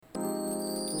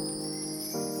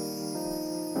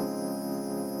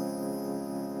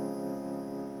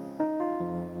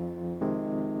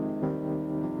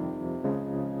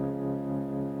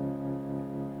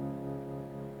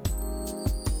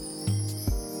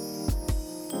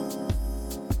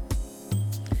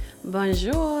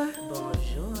Bonjour.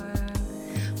 Bonjour.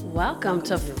 Welcome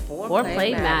to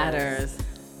Foreplay Matters.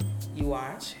 You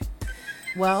are?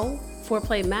 Well,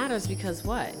 Foreplay Matters because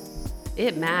what?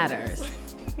 It matters.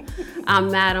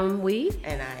 I'm Madam Wee.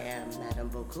 And I am Madame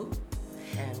Beaucoup.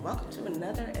 And welcome to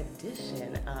another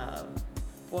edition of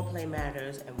Foreplay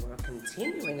Matters, and we're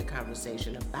continuing a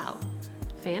conversation about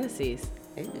Fantasies.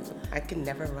 Ew, I can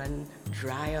never run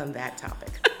dry on that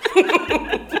topic.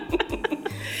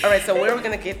 All right, so where are we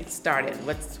going to get started?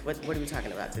 What are we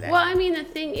talking about today? Well, the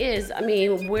thing is,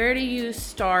 where do you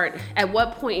start? At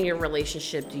what point in your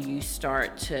relationship do you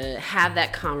start to have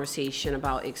that conversation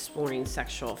about exploring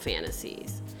sexual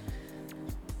fantasies?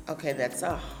 Okay, that's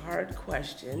a hard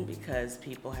question because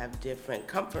people have different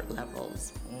comfort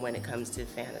levels when it comes to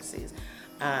fantasies.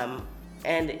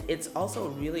 And it's also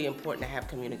really important to have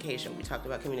communication. We talked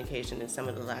about communication in some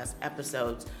of the last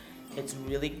episodes. It's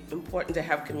really important to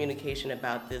have communication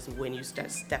about this when you start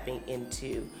stepping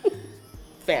into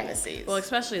fantasies. Well,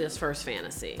 especially this first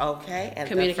fantasy. Okay, and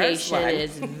communication the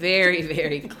first one, is very,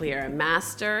 very clear.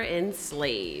 Master and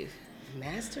slave.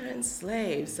 Master and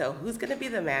slave. So who's going to be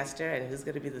the master and who's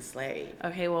going to be the slave?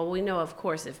 Okay, well, we know, of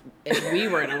course, if we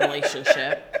were in a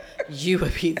relationship, you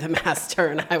would be the master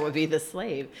and I would be the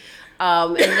slave.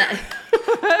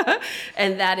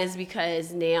 And that is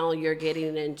because now you're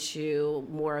getting into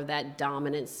more of that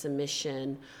dominant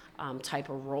submission type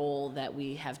of role that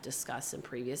we have discussed in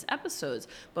previous episodes.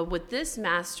 But with this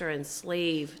master and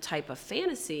slave type of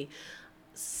fantasy,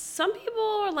 some people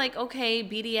are like, okay,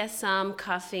 BDSM,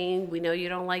 cuffing, we know you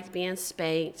don't like being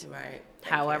spanked. Right.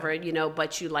 However,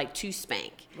 but you like to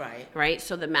spank. Right. Right?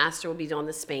 So the master will be doing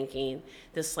the spanking,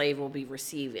 the slave will be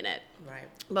receiving it. Right.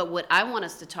 But what I want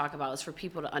us to talk about is for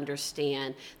people to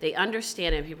understand. They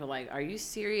understand and people are like, are you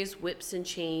serious? Whips and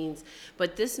chains.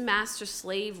 But this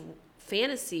master-slave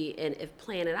fantasy, and if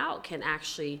planned it out, can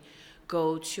actually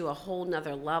go to a whole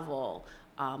nother level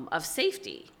of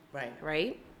safety. Right.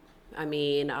 Right?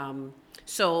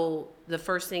 So the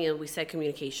first thing is we said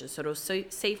communication. So those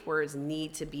safe words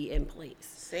need to be in place.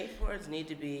 Safe words need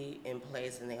to be in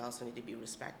place, and they also need to be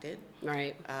respected.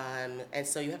 Right. And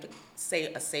so you have to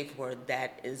say a safe word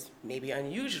that is maybe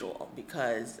unusual,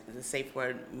 because the safe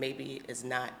word maybe is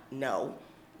not no,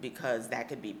 because that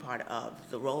could be part of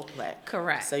the role play.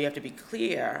 Correct. So you have to be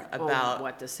clear about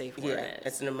what the safe word is.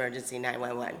 It's an emergency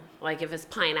 911. Like if it's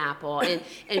pineapple,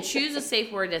 and choose a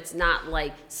safe word that's not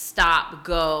like stop,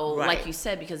 go, Right. like you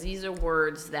said, because these are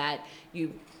words that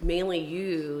you mainly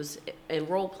use in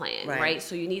role playing, right?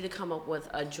 So you need to come up with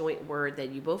a joint word that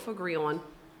you both agree on.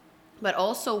 But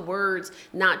also words,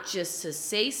 not just to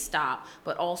say stop,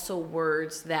 but also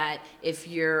words that if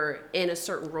you're in a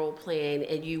certain role playing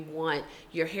and you want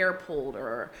your hair pulled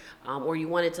or you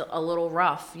want it a little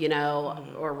rough,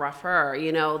 or rougher,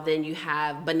 then you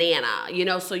have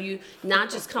banana, so you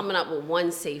not just coming up with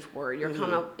one safe word, you're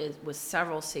coming up with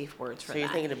several safe words for that. So you're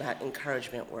thinking about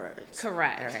encouragement words.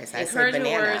 Correct. All right, so encouragement I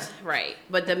say banana. words, right.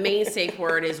 But the main safe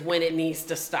word is when it needs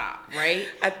to stop, right?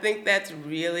 I think that's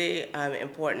really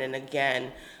important. And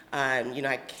again,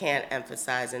 I can't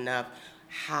emphasize enough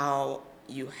how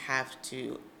you have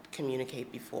to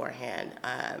communicate beforehand.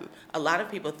 A lot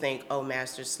of people think,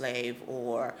 master slave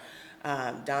or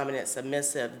dominant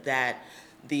submissive, that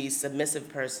the submissive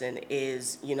person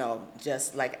is,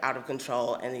 just like out of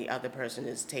control and the other person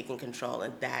is taking control,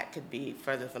 and that could be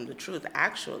further from the truth.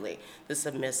 Actually, the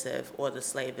submissive or the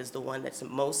slave is the one that's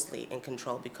mostly in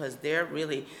control, because they're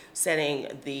really setting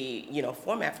the,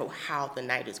 format for how the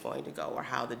night is going to go, or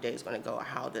how the day is going to go, or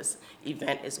how this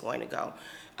event is going to go.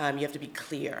 You have to be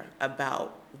clear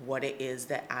about what it is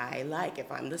that I like.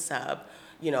 If I'm the sub,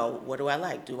 what do I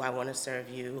like? Do I want to serve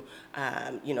you? Do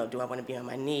I want to be on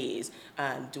my knees?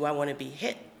 Do I want to be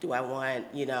hit? Do I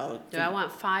want, Do I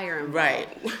want fire involved? Right.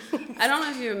 I don't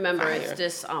know if you remember, Fire. it's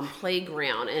this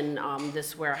playground in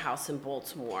this warehouse in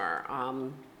Baltimore.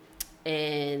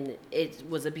 And it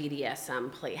was a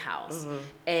BDSM playhouse. Mm-hmm.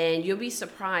 And you'll be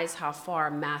surprised how far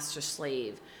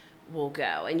master-slave will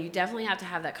go. And you definitely have to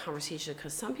have that conversation,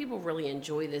 because some people really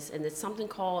enjoy this, and it's something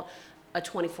called a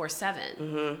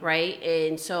 24/7, right?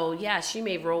 And so, yes, you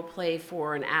may role play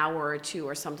for an hour or two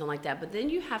or something like that, but then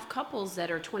you have couples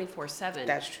that are 24/7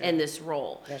 That's true. in this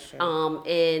role. That's true.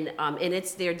 And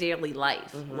it's their daily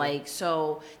life. Like,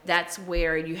 so that's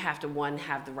where you have to, one,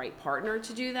 have the right partner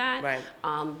to do that.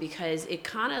 Right. Because it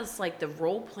kind of is like the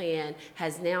role plan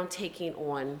has now taken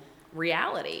on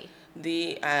reality.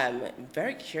 The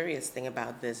very curious thing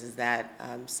about this is that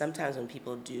sometimes when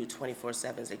people do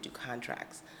 24/7s, they do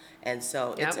contracts. And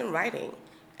so it's in writing.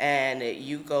 and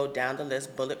you go down the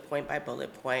list bullet point by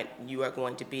bullet point. You are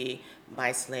going to be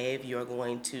my slave. You are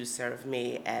going to serve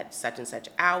me at such and such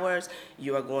hours.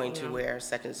 You are going to wear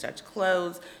such and such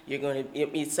clothes. You're going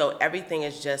to, so everything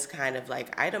is just kind of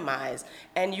like itemized,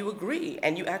 and you agree,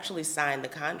 and you actually sign the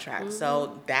contract.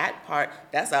 So that part,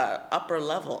 that's a upper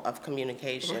level of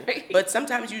communication. Right. But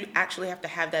sometimes you actually have to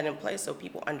have that in place so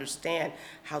people understand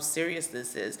how serious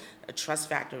this is. A trust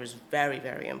factor is very,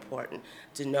 very important,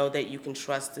 to know that you can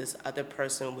trust this other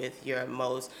person with your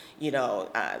most,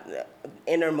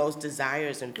 innermost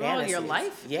desires and fantasies. Your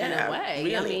life, in a way.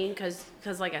 Really. I mean,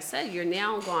 because like I said, you're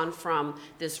now gone from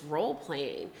this role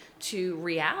playing to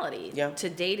reality, to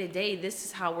day to day. This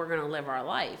is how we're going to live our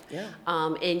life. Yeah.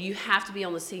 And you have to be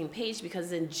on the same page,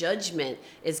 because then judgment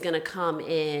is going to come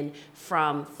in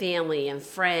from family and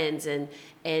friends, and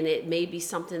it may be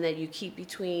something that you keep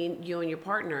between you and your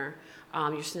partner,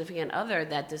 your significant other,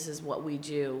 that this is what we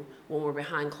do when we're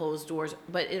behind closed doors.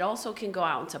 But it also can go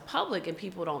out into public and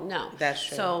people don't know. That's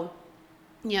true. So,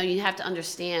 you have to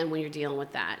understand when you're dealing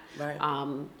with that. Right.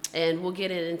 And we'll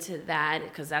get into that,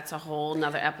 because that's a whole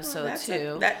nother episode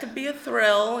too. That could be a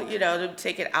thrill, to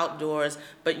take it outdoors,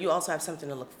 but you also have something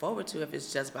to look forward to if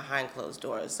it's just behind closed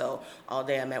doors. So all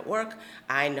day I'm at work,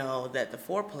 I know that the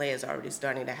foreplay is already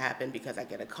starting to happen because I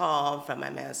get a call from my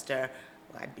master.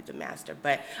 Well, I'd be the master,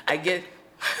 but I get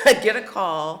a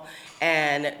call,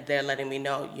 and they're letting me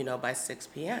know, by 6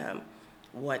 p.m.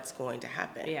 what's going to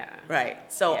happen. Yeah. Right.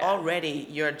 So already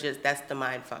that's the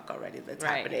mind fuck already that's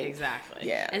happening. Right, exactly.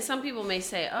 Yeah. And some people may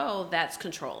say, oh, that's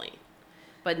controlling.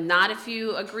 But not if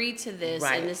you agree to this,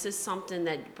 Right. and this is something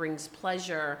that brings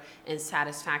pleasure and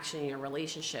satisfaction in your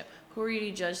relationship. Who are you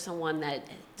to judge someone that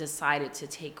decided to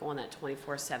take on that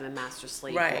 24/7 master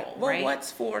slave role? Well, right?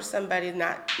 what's for somebody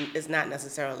is not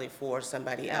necessarily for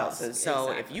somebody else. And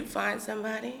so if you find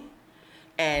somebody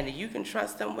and you can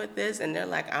trust them with this, and they're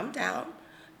like, I'm down,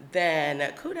 then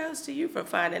kudos to you for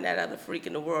finding that other freak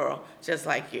in the world just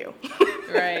like you.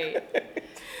 Right.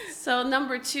 So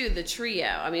number 2, the trio.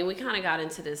 I mean, we kind of got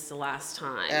into this the last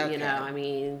time.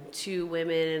 Okay. 2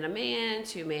 women and a man,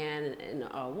 2 men and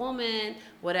a woman,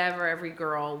 whatever. Every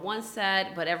girl wants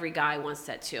that, but every guy wants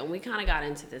that too. And we kind of got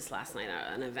into this last night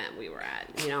at an event we were at.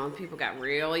 And people got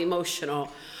real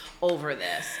emotional over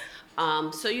this.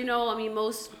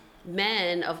 Most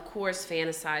men, of course,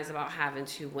 fantasize about having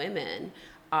 2 women.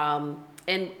 And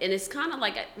it's kind of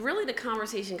like, really the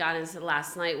conversation got into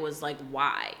last night was like,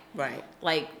 why? Right.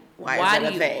 Like, Why is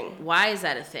that a thing? Why is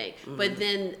that a thing? Mm-hmm. But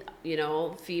then,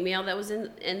 female that was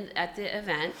in at the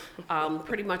event,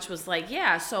 pretty much was like,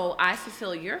 yeah, so I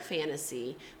fulfill your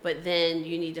fantasy, but then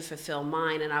you need to fulfill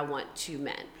mine, and I want 2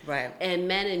 men. Right. And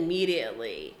men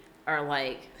immediately are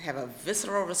like, have a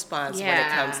visceral response when it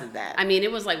comes to that. I mean,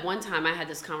 it was like one time I had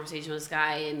this conversation with this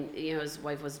guy, and his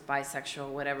wife was bisexual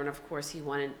or whatever, and of course he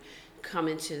wanted come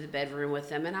into the bedroom with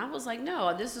him, and I was like,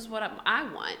 no, this is what I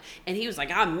want. And he was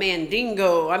like, I'm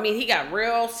mandingo. I mean, he got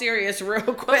real serious real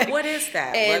quick. But what is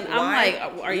that? And like,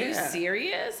 I'm like, are you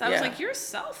serious? I was like, you're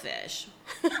selfish.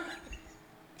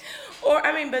 Or,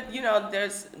 but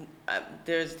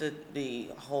there's the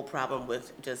whole problem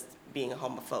with just being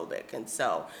homophobic. And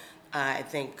so I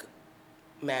think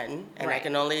men, and right.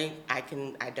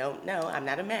 I don't know, I'm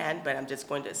not a man, but I'm just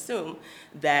going to assume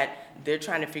that they're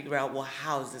trying to figure out, well,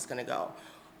 how is this going to go?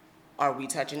 Are we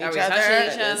touching each other?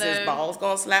 Is his balls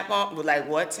going to slap on? Like,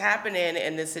 what's happening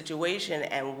in this situation,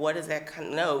 and what does that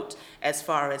connote as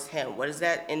far as him? What does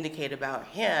that indicate about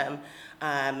him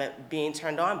being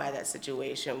turned on by that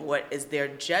situation? What is their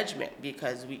judgment?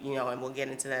 Because and we'll get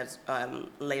into that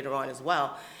later on as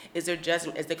well. Is there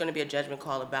going to be a judgment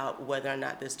call about whether or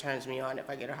not this turns me on if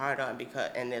I get a hard on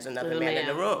and there's another man in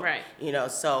the room? Right.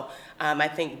 So I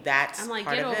think that's I'm like,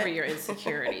 part get of over it. your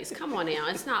insecurities. Come on now.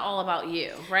 It's not all about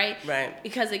you, right? Right.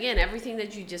 Because again, everything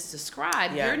that you just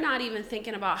described, you're not even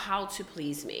thinking about how to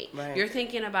please me. Right. You're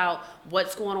thinking about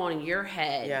what's going on in your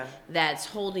head that's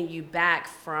holding you back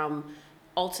from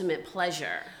ultimate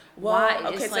pleasure. Well, Why?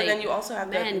 okay, so then you also have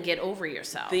men get over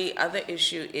yourself. The other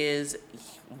issue is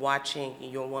watching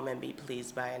your woman be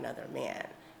pleased by another man.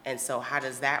 And so how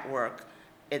does that work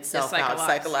itself out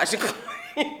psychologically?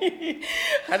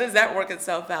 How does that work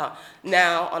itself out?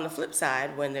 Now, on the flip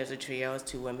side, when there's a trio, it's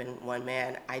 2 women, 1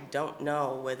 man, I don't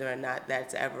know whether or not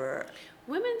that's ever...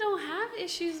 Women don't have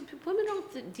issues. Women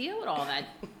don't deal with all that.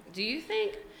 Do you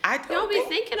think? I don't be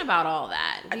thinking about all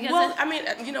that.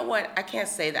 Well, you know what? I can't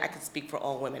say that I can speak for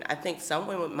all women. I think some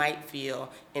women might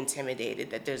feel intimidated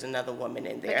that there's another woman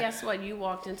in there. But guess what? You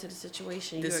walked into the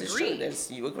situation. This is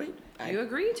true. You agreed. You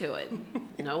agreed to it.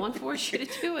 No one forced you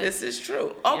to do it. This is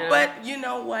true. Oh, but you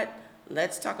know what?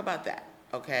 Let's talk about that.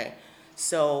 Okay.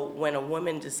 So when a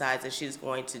woman decides that she's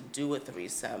going to do a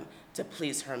threesome to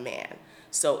please her man,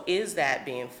 so is that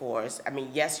being forced? I mean,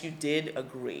 yes, you did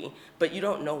agree, but you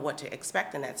don't know what to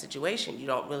expect in that situation. You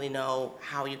don't really know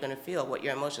how you're going to feel, what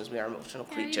your emotions. We are emotional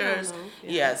creatures.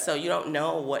 Yeah, so you don't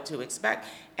know what to expect.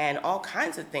 And all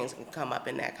kinds of things can come up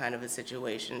in that kind of a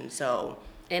situation. So,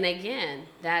 and again,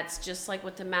 that's just like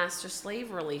with the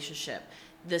master-slave relationship.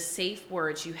 The safe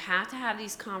words, you have to have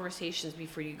these conversations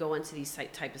before you go into these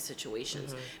type of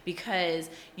situations,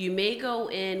 because you may go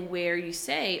in where you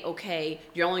say, okay,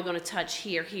 you're only going to touch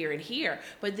here, here, and here,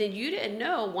 but then you didn't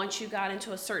know once you got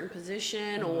into a certain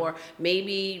position, or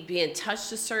maybe being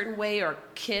touched a certain way or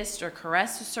kissed or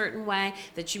caressed a certain way,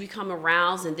 that you become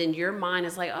aroused, and then your mind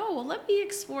is like, oh, well, let me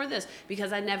explore this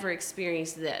because I never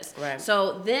experienced this. Right.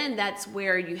 So then that's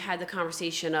where you had the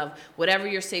conversation of whatever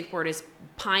your safe word is,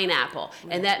 pineapple.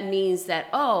 And that means that,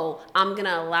 oh, I'm going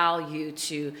to allow you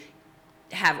to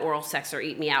have oral sex or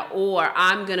eat me out, or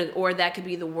or that could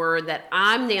be the word that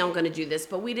I'm now going to do this,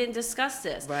 but we didn't discuss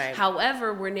this. Right.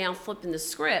 However, we're now flipping the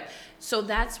script. So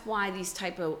that's why these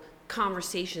type of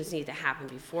conversations need to happen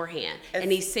beforehand. And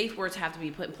these safe words have to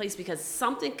be put in place, because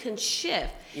something can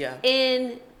shift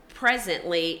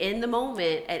presently in the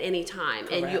moment at any time.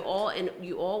 Correct. And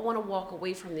you all want to walk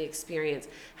away from the experience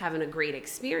having a great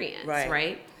experience,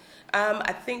 right?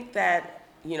 I think that,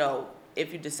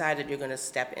 if you decided you're going to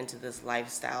step into this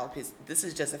lifestyle, because this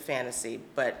is just a fantasy,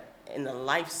 but in the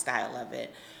lifestyle of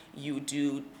it, you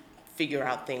do figure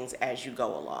out things as you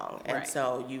go along. And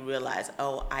so you realize,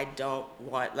 oh, I don't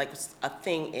want, like a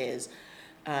thing is,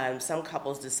 some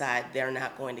couples decide they're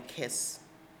not going to kiss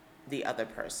the other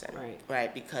person,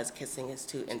 right? Because kissing is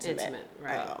too intimate.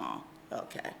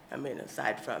 Okay. I mean,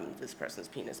 aside from this person's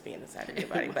penis being inside of your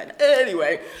body, but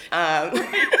anyway.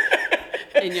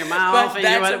 In your mouth, but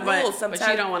that's a rule. But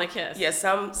you don't want to kiss. Yeah,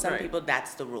 some people,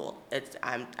 that's the rule.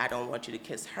 I don't want you to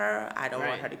kiss her. I don't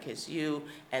want her to kiss you,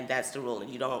 and that's the rule. And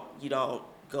you don't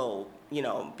go,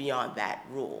 beyond that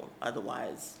rule.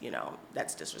 Otherwise,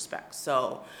 that's disrespect.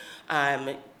 So,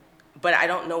 but I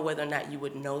don't know whether or not you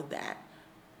would know that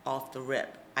off the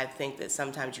rip. I think that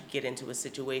sometimes you get into a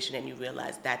situation and you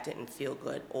realize that didn't feel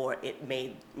good, or it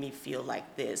made me feel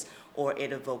like this, or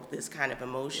it evoked this kind of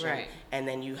emotion, and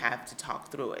then you have to talk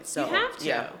through it. So you have to.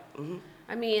 Yeah.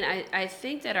 I mean, I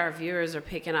think that our viewers are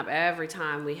picking up every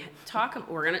time we talk.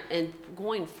 And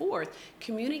going forth,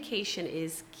 communication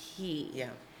is key.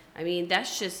 Yeah. I mean,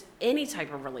 that's just any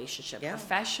type of relationship,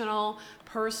 professional,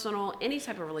 personal, any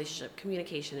type of relationship,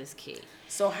 communication is key.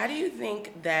 So how do you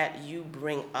think that you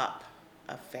bring up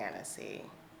a fantasy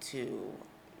to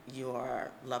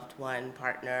your loved one,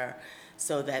 partner,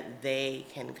 so that they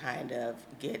can kind of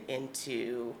get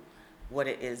into what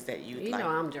it is that you'd like?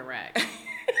 I'm direct.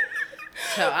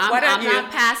 So I'm not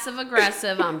passive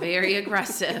aggressive. I'm very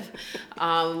aggressive.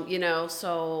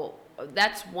 So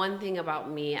that's one thing about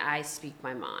me. I speak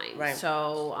my mind. Right.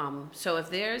 So if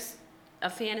there's a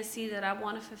fantasy that I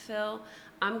want to fulfill,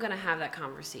 I'm gonna have that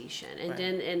conversation, and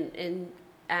then and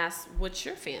ask, what's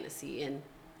your fantasy, and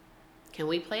can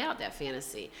we play out that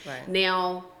fantasy? Right.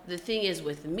 Now, the thing is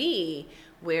with me,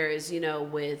 whereas,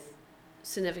 with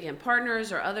significant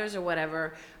partners or others or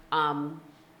whatever,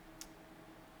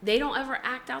 they don't ever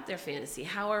act out their fantasy.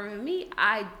 However, me,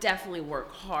 I definitely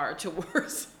work hard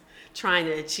towards trying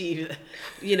to achieve,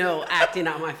 acting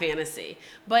out my fantasy.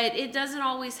 But it doesn't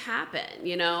always happen,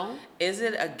 Is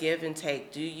it a give and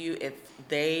take? Do you, if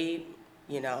they,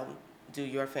 do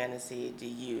your fantasy, do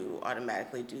you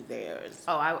automatically do theirs?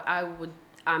 Oh, I would.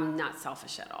 I'm not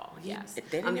selfish at all. Yes, They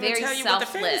didn't I'm even very tell you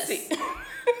selfless. what the fantasy.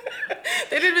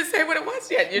 They didn't even say what it was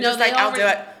yet. You're just like, I'll do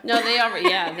it. No, they already.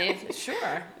 Yeah,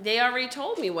 they already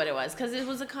told me what it was, because it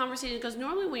was a conversation. Because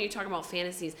normally when you're talking about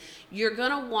fantasies, you're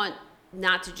gonna want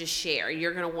not to just share.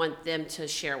 You're gonna want them to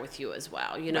share with you as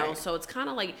well. Right. So it's kind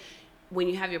of like when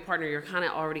you have your partner, you're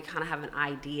already have an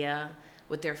idea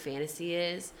what their fantasy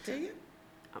is. Do you?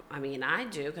 I mean, I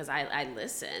do, because I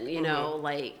listen,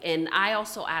 and I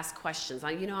also ask questions.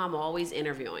 I'm always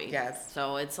interviewing. Yes.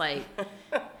 So it's like,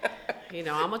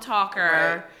 I'm a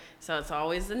talker, so it's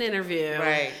always an interview.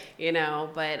 Right.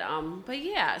 But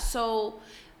yeah, so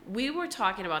we were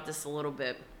talking about this a little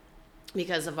bit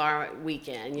because of our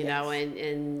weekend,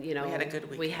 and we had a good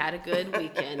weekend. We had a good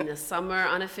weekend. The summer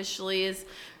unofficially is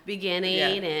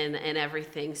beginning and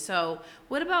everything. So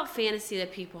what about fantasy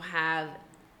that people have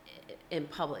in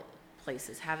public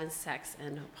places, having sex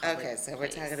in a public Okay, so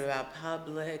place? we're talking about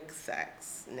public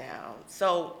sex now.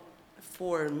 So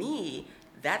for me,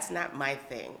 that's not my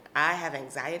thing. I have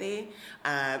anxiety.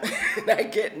 And I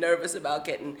get nervous about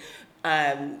getting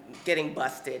getting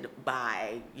busted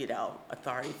by,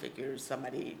 authority figures,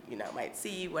 somebody, might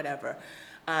see, whatever.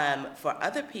 For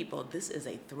other people, this is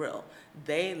a thrill.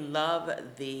 They love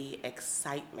the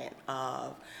excitement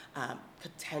of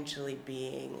potentially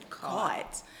being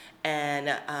caught.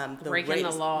 And breaking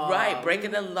the law. Right, breaking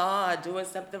the law, doing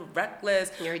something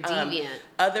reckless. You're deviant.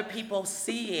 Other people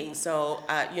seeing. So,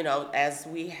 as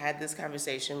we had this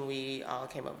conversation, we all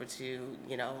came over to,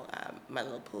 my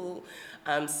little pool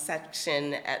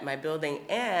section at my building,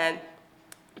 and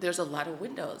there's a lot of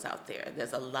windows out there.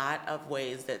 There's a lot of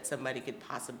ways that somebody could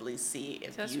possibly see.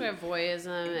 If That's you, where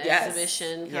voyeurism, Yes,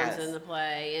 exhibition comes yes. into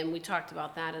play, and we talked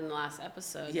about that in the last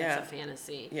episode. Yeah. That's a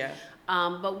fantasy. Yeah.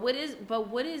 But what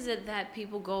is it that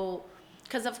people go?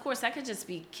 Because of course that could just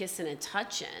be kissing and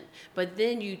touching, but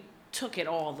then you took it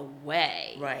all the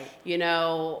way. Right.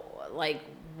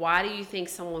 Why do you think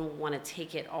someone would want to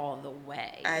take it all the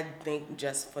way? I think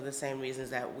just for the same reasons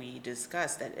that we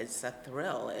discussed, that it's a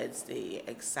thrill. It's the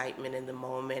excitement in the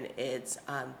moment. It's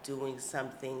doing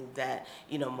something that,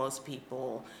 most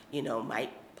people,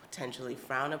 might potentially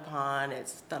frown upon.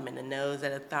 It's thumbing the nose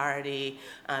at authority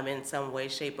in some way,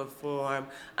 shape, or form.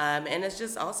 And it's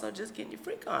just also just getting your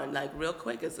freak on, like real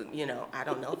quick. It's, I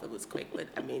don't know if it was quick, but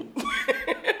I mean,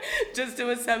 just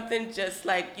doing something just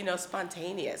like,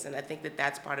 spontaneous. And I think that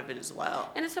that's part of it as well.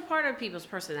 And it's a part of people's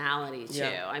personality too.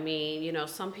 Yeah. I mean,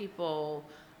 some people,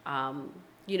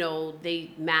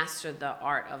 they master the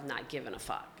art of not giving a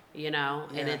fuck,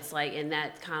 and it's like, and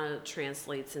that kind of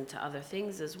translates into other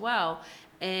things as well.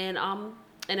 And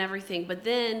everything. But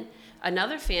then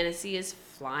another fantasy is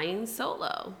flying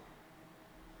solo.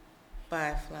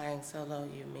 By flying solo,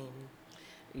 you mean?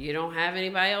 You don't have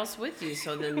anybody else with you,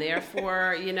 so then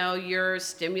therefore, you're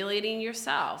stimulating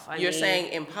yourself. You're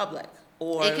saying in public,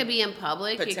 or it could be in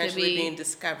public. potentially it could be being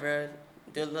discovered.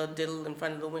 Do a little diddle in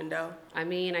front of the window. I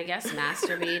mean, I guess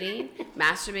masturbating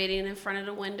in front of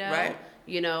the window. Right.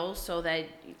 So that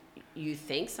you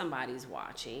think somebody's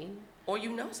watching. Or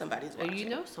somebody's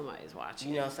watching. Or somebody's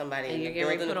watching. Somebody And in you're the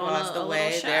getting building put on across a the little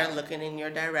way, show. they're looking in your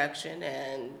direction,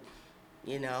 and,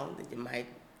 you might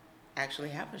actually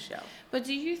have a show. But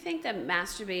do you think that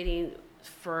masturbating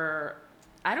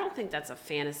I don't think that's a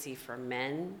fantasy for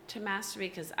men to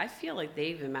masturbate, because I feel like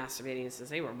they've been masturbating since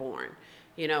they were born.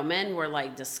 Men were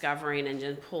like discovering and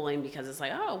just pulling because it's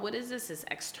like, oh, what is this? It's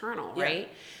external, Yeah. right?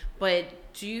 But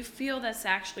do you feel that's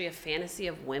actually a fantasy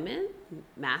of women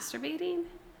masturbating?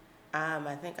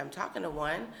 I think I'm talking to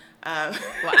one. Well,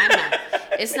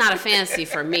 it's not a fantasy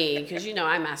for me because I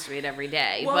masturbate every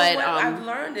day. Well, but what I've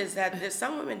learned is that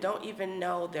some women don't even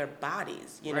know their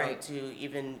bodies, Right. to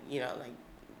even, like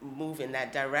move in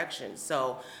that direction.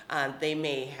 So they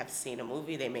may have seen a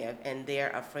movie, and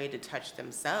they're afraid to touch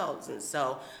themselves. And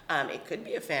so it could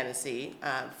be a fantasy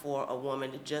for a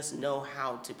woman to just know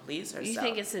how to please herself. you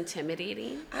think it's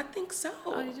intimidating? I think so.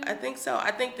 Oh, you do? I think so.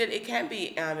 I think that it can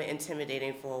be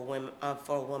intimidating for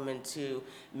a woman to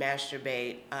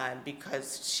masturbate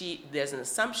because there's an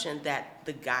assumption that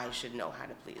the guy should know how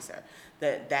to please her.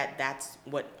 That's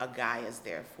what a guy is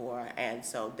there for, and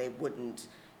so they wouldn't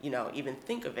even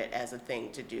think of it as a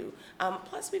thing to do.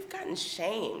 Plus, we've gotten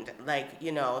shamed,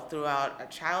 throughout our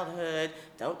childhood.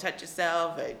 Don't touch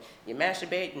yourself. You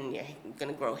masturbate, and you're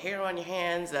gonna grow hair on your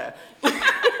hands. Never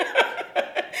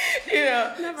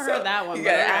heard that one.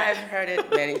 Yeah, I've heard it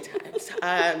many times.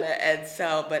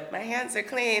 But my hands are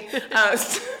clean.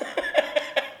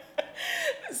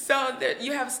 So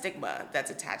you have stigma that's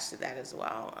attached to that as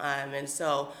well.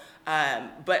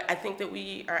 But I think that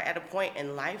we are at a point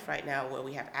in life right now where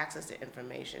we have access to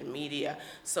information, media,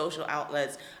 social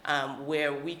outlets,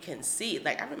 where we can see.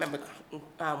 Like I remember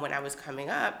when I was coming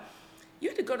up, you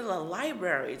had to go to the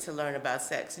library to learn about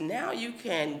sex. Now you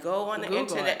can go on the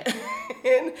Google internet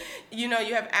and, you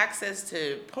have access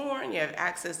to porn, you have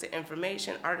access to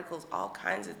information, articles, all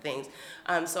kinds of things.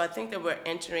 So I think that we're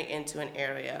entering into an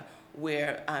area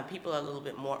where people are a little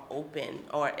bit more open,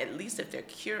 or at least if they're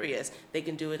curious, they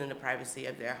can do it in the privacy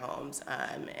of their homes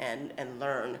and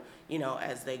learn,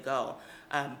 as they go.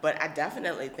 But I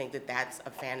definitely think that that's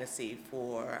a fantasy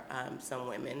for some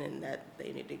women, and that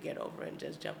they need to get over and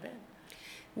just jump in.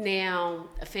 Now,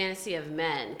 a fantasy of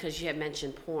men, because you had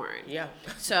mentioned porn. Yeah.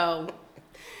 So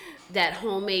that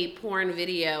homemade porn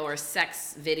video or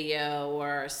sex video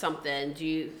or something, do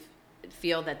you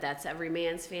feel that that's every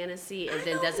man's fantasy? And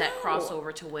then does that cross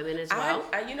over to women as well?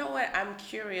 You know what? I'm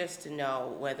curious to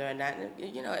know whether or not,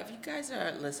 if you guys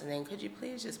are listening, could you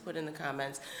please just put in the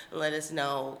comments and let us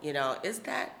know, is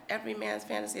that every man's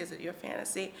fantasy? Is it your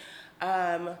fantasy?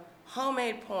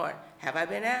 Homemade porn. Have I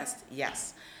been asked?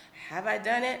 Yes. Have I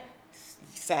done it?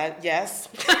 Yes.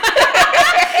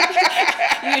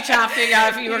 You were trying to figure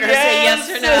out if you were going to say yes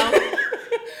or no.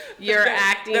 Your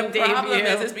acting debut. The problem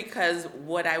is because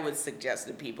what I would suggest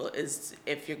to people is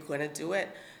if you're going to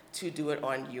do it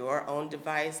on your own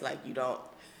device, like you don't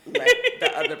let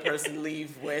the other person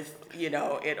leave with,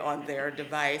 it on their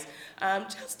device,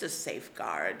 just to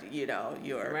safeguard, your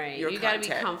you got to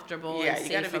be comfortable and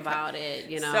safe about it,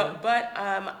 So, but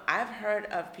I've heard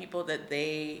of people that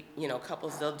they,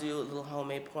 couples, they'll do a little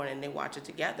homemade porn and they watch it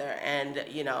together, and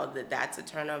that's a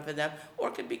turn on for them, or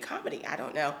it could be comedy. I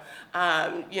don't know.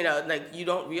 Like you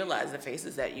don't realize the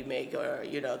faces that you make, or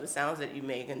the sounds that you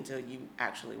make until you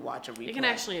actually watch a replay. It can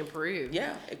actually improve.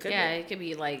 Yeah, it could. Yeah, it could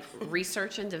be like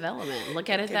research and development. Look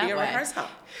at it that way. Rehearsal.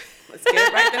 Let's get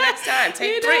it right the next time.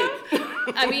 Take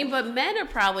 3. I mean, but men are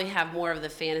probably have more of the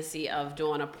fantasy of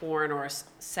doing a porn or a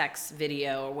sex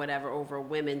video or whatever over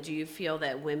women. Do you feel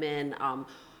that women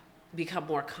become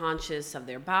more conscious of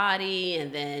their body?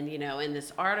 And then, in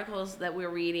this articles that we're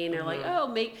reading, they're like,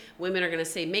 women are going to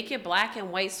say, make it black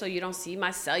and white so you don't see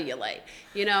my cellulite.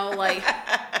 Like.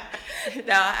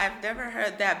 No, I've never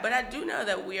heard that, but I do know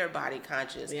that we are body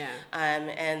conscious. Yeah.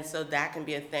 And so that can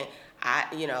be a thing.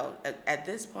 At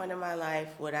this point in my life,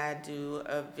 would I do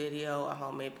a video, a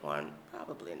homemade porn?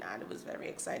 Probably not. It was very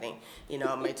exciting, in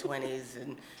my 20s,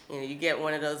 and you get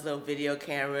one of those little video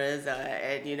cameras,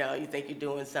 and you think you're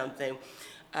doing something,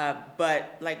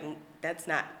 but like that's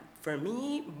not for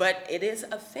me. But it is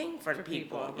a thing for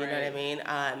people. You know what I mean?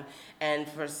 And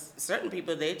for certain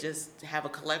people, they just have a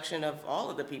collection of all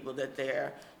of the people that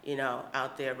they're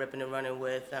out there ripping and running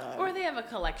with. Or they have a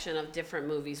collection of different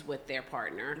movies with their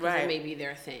partner, because it may be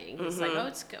their thing. It's like,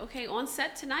 it's okay on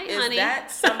set tonight, honey. Is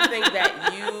that something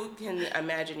that you can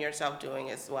imagine yourself doing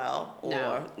as well?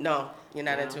 Or no you're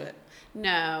not into it?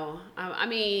 No. I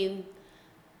mean,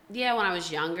 yeah, when I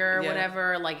was younger or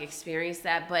whatever, like experienced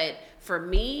that. But for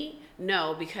me,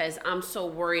 no, because I'm so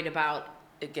worried about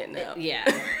it getting out. Yeah.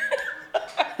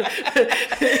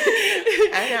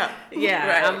 I know. Yeah,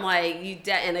 right. I'm like,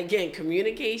 and again,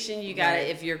 communication, you gotta,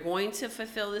 if you're going to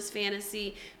fulfill this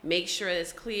fantasy, make sure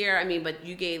it's clear. I mean, but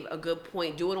you gave a good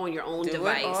point. Do it on your own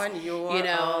device. Do it on your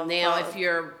own now phone. If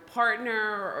your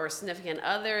partner or significant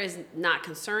other is not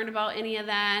concerned about any of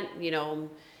that,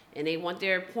 and they want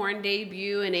their porn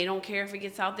debut and they don't care if it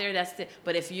gets out there,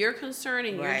 but if you're concerned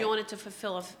and you're doing it to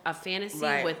fulfill a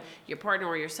fantasy with your partner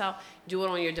or yourself, do it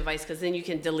on your device, because then you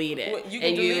can delete it. Well, you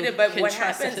can delete it, but what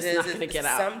happens is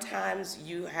sometimes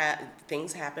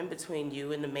things happen between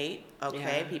you and the mate,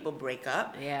 people break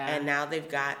up, and now they've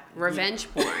got revenge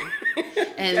porn.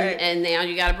 And now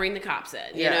you got to bring the cops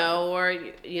in, or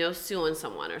suing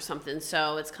someone or something.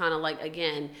 So it's kind of like,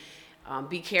 again,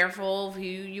 be careful who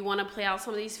you want to play out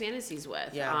some of these fantasies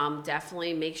with.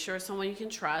 Definitely make sure someone you can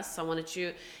trust, someone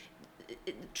that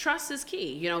trust is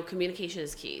key. Communication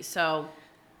is key. So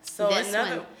there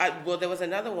was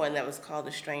another one that was called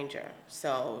A Stranger.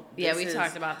 So we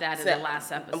talked about that in the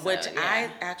last episode, which I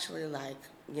actually like.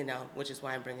 Which is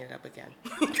why I'm bringing it up again.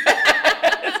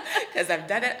 Because I've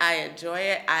done it, I enjoy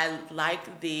it. I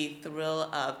like the thrill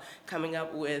of coming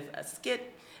up with a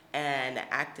skit and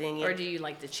acting. Or do you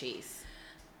like the chase?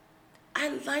 I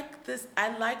like this.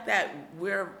 I like that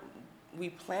we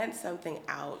planned something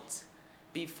out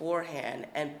beforehand,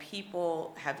 and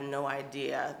people have no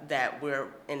idea that we're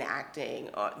enacting,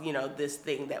 this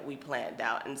thing that we planned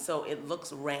out, and so it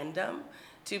looks random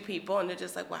to people, and they're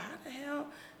just like, well, how the hell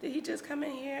did he just come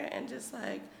in here and just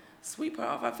like sweep her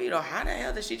off her feet? Or how the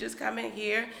hell did she just come in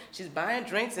here? She's buying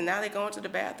drinks and now they're going to the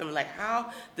bathroom. Like,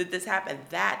 how did this happen?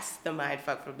 That's the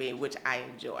mindfuck for me, which I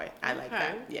enjoy. I like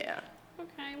that. Yeah.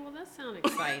 Okay, well, that sounds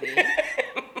exciting.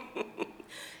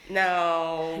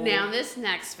 Now this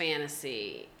next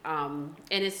fantasy, and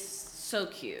it's so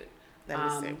cute. Let me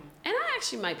see. And I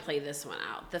actually might play this one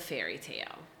out, the fairy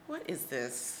tale. What is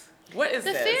this? What is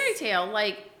this? The fairy tale,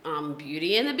 like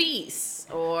Beauty and the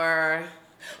Beast, or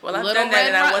Little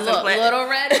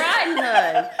Red Riding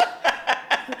Hood.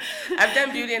 I've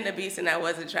done Beauty and the Beast, and I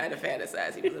wasn't trying to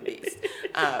fantasize. He was a beast.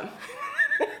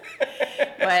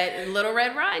 But Little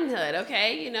Red Riding Hood,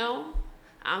 okay,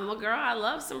 I'm a girl. I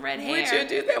love some red hair. Would you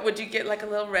do that? Would you get like a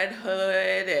little red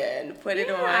hood and put it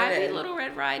on? I'd be Little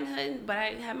Red Riding Hood, but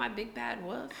I had my big bad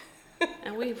wolf,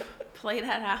 and we play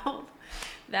that out.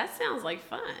 That sounds like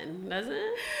fun, doesn't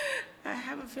it? I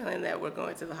have a feeling that we're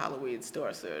going to the Halloween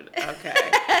store soon. Okay.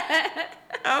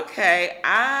 Okay.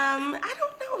 I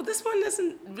don't know. This one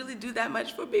doesn't really do that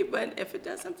much for me, but if it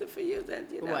does something for you, then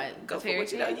go for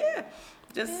what you know. Yeah.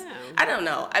 I don't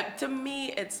know. To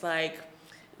me, it's like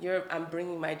I'm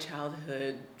bringing my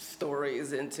childhood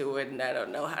stories into it, and I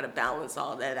don't know how to balance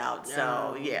all that out.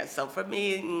 So yeah, so for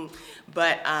me,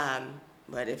 but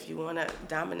if you want a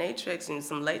dominatrix and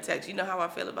some latex, you know how I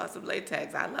feel about some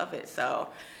latex. I love it. So,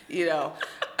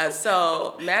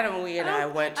 so Madam Wee and I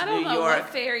went to New York. I don't know what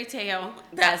fairy tale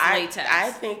has latex.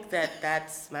 I think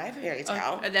that's my fairy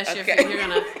tale. That's your you're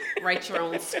gonna write your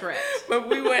own script. But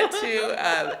we went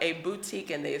to a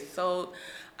boutique and they sold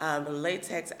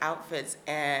latex outfits,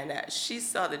 and she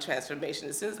saw the transformation.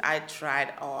 As soon as I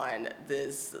tried on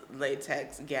this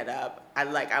latex getup,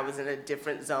 I was in a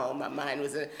different zone. My mind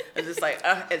was just like,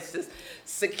 it's just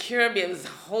secured me. It was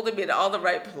holding me in all the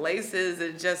right places.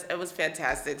 It was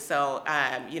fantastic. So,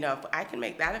 if I can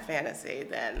make that a fantasy,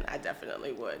 then I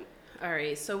definitely would. All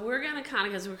right, so we're gonna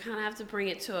because we're kind of have to bring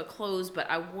it to a close, but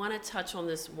I want to touch on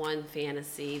this one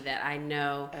fantasy that I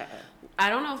know. I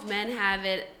don't know if men have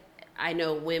it. I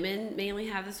know women mainly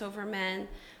have this over men,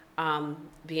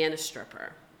 being a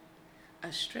stripper.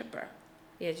 A stripper?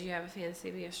 Yeah, do you have a fantasy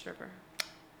to be a stripper?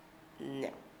 No,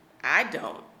 I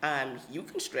don't. You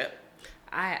can strip.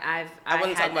 I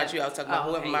wasn't talking about you. I was talking about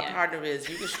whoever my partner is.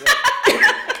 You can strip.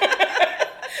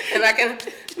 And I can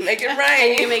make it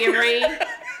rain. You can make it rain?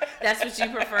 That's what you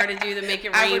prefer to do, the make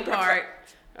it rain part?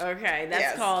 Okay,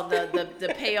 that's called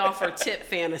the payoff or tip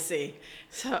fantasy.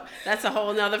 So that's a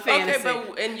whole nother fantasy. Okay,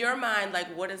 but in your mind,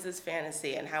 what is this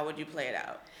fantasy and how would you play it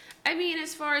out? I mean,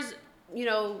 as far as,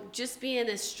 just being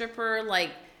a stripper,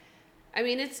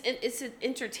 it's an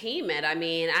entertainment. I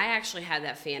mean, I actually had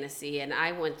that fantasy, and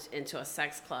I went into a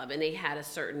sex club, and they had a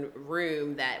certain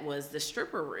room that was the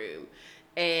stripper room.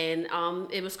 And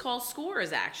it was called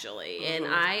Scores, actually. Mm-hmm.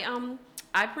 And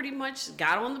I pretty much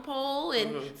got on the pole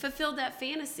and fulfilled that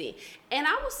fantasy. And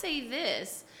I will say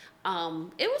this,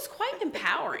 it was quite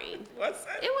empowering. What's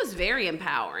that? It was very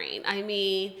empowering. I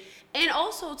mean, and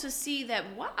also to see that,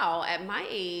 wow, at my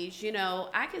age,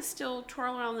 I can still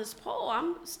twirl around this pole.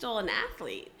 I'm still an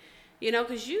athlete,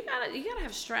 because you gotta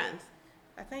have strength.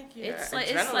 I think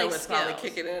adrenaline was probably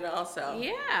kicking in also.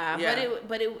 Yeah.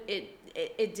 But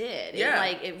it did. Yeah.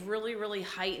 It really, really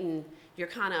heightened your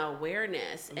kind of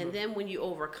awareness. Mm-hmm. And then when you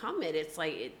overcome it, it's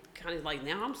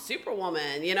now I'm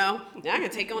Superwoman, Now I can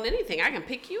take on anything. I can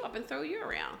pick you up and throw you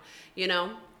around,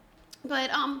 But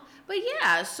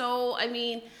yeah, so I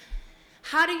mean,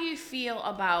 how do you feel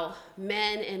about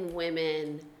men and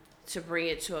women, to bring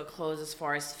it to a close as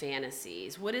far as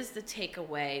fantasies? What is the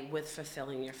takeaway with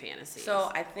fulfilling your fantasies?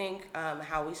 So I think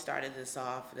how we started this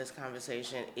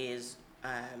conversation is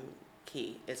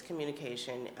key. It's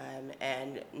communication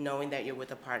and knowing that you're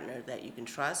with a partner that you can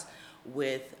trust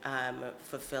with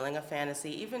fulfilling a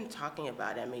fantasy, even talking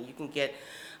about it. I mean, you can get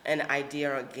an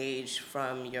idea or a gauge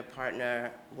from your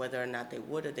partner whether or not they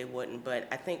would or they wouldn't, but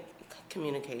I think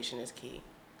communication is key.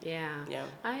 Yeah, yeah,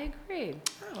 I agree.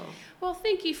 Oh. Well,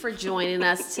 thank you for joining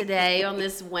us today on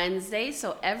this Wednesday.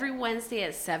 So every Wednesday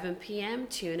at 7 p.m.,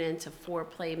 tune in to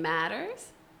Foreplay Matters.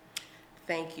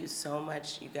 Thank you so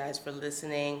much, you guys, for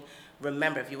listening.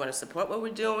 Remember, if you want to support what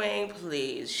we're doing,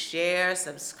 please share,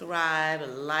 subscribe,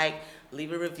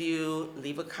 leave a review,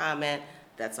 leave a comment.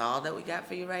 That's all that we got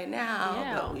for you right now,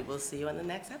 but we will see you on the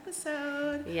next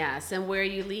episode. Yes, and where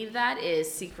you leave that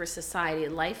is Secret Society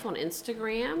Life on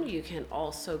Instagram. You can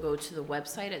also go to the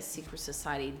website at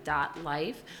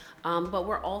secretsociety.life. But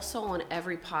we're also on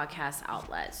every podcast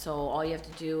outlet. So all you have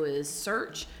to do is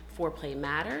search Foreplay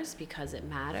Matters, because it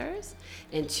matters,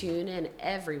 and tune in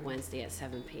every Wednesday at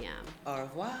 7 p.m. Au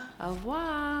revoir. Au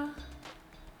revoir.